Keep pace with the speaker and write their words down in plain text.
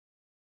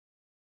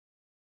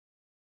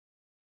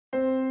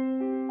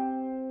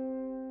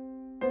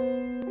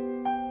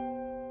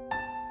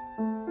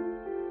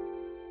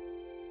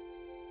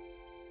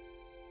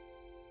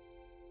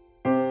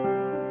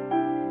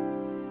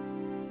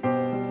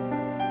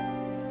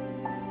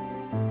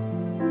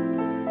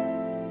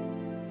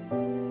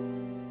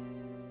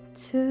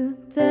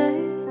Today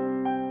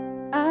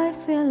I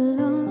feel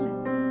lonely.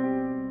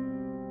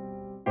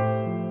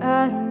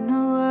 I don't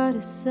know what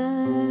to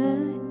say.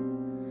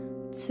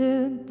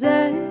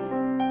 Today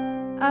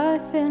I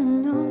feel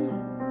lonely.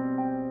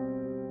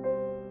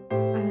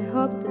 I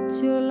hope that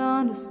you'll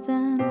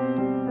understand.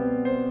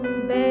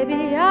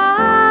 Baby,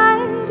 I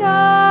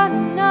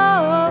don't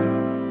know.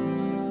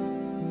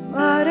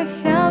 What the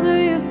hell do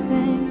you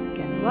think?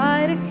 And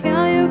why the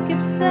hell you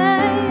keep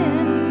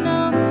saying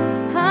no?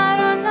 I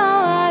don't know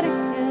what the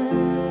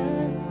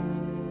hell,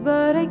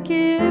 but I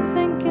keep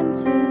thinking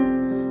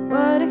too.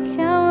 What the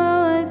hell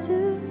will I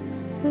do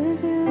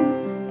with you?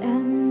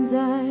 And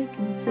I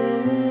can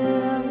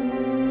tell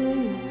you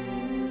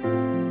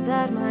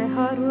that my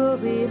heart will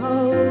be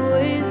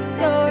always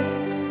yours,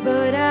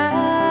 but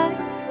I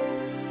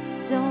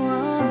don't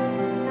wanna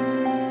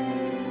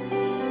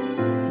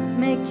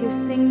make you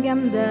think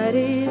I'm that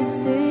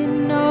easy,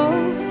 no.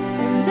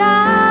 And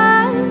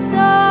I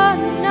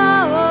don't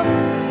know,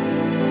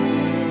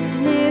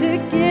 need to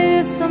give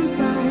you some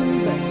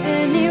time, but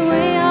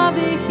anyway I'll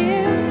be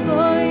here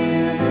for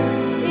you.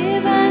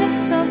 Even if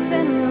it's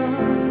something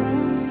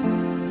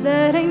wrong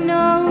that I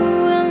know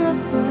will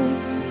not work.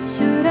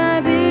 Should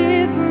I be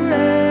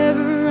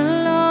forever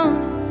alone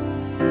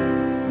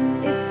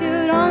if you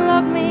don't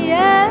love me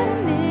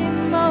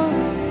anymore?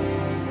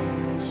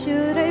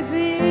 Should I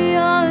be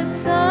all the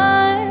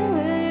time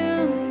with you?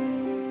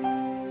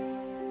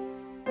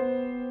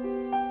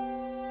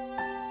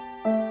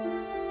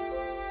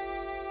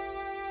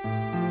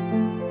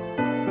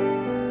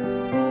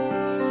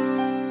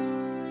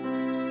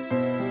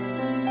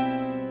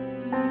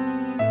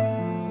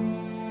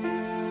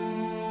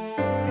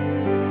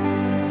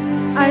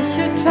 I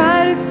should try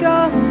to go,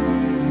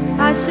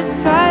 I should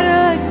try to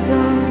let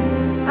go,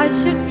 I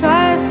should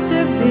try to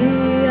be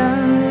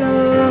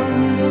alone.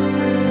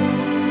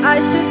 I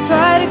should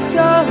try to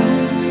go,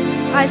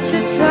 I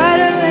should try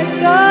to let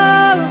go,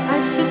 I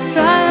should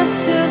try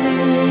to be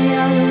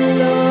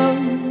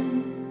alone.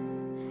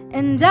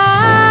 And I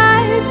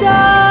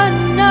don't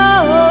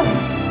know,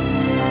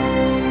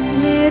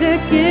 need to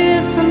give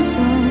you some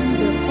time,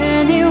 but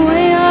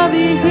anyway I'll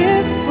be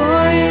here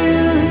for you.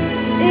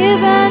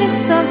 Even if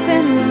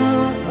something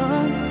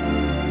wrong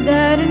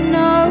that I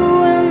know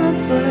will not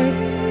work.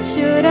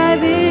 Should I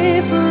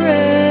be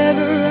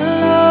forever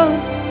alone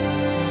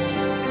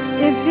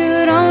if you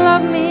don't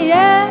love me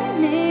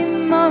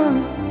anymore?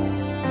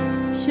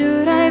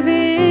 Should I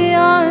be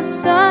all the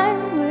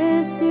time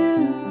with you?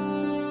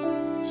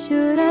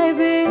 Should I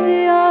be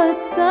all the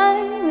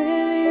time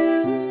with you?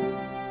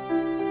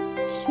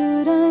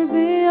 Should I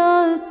be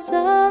all the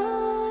time?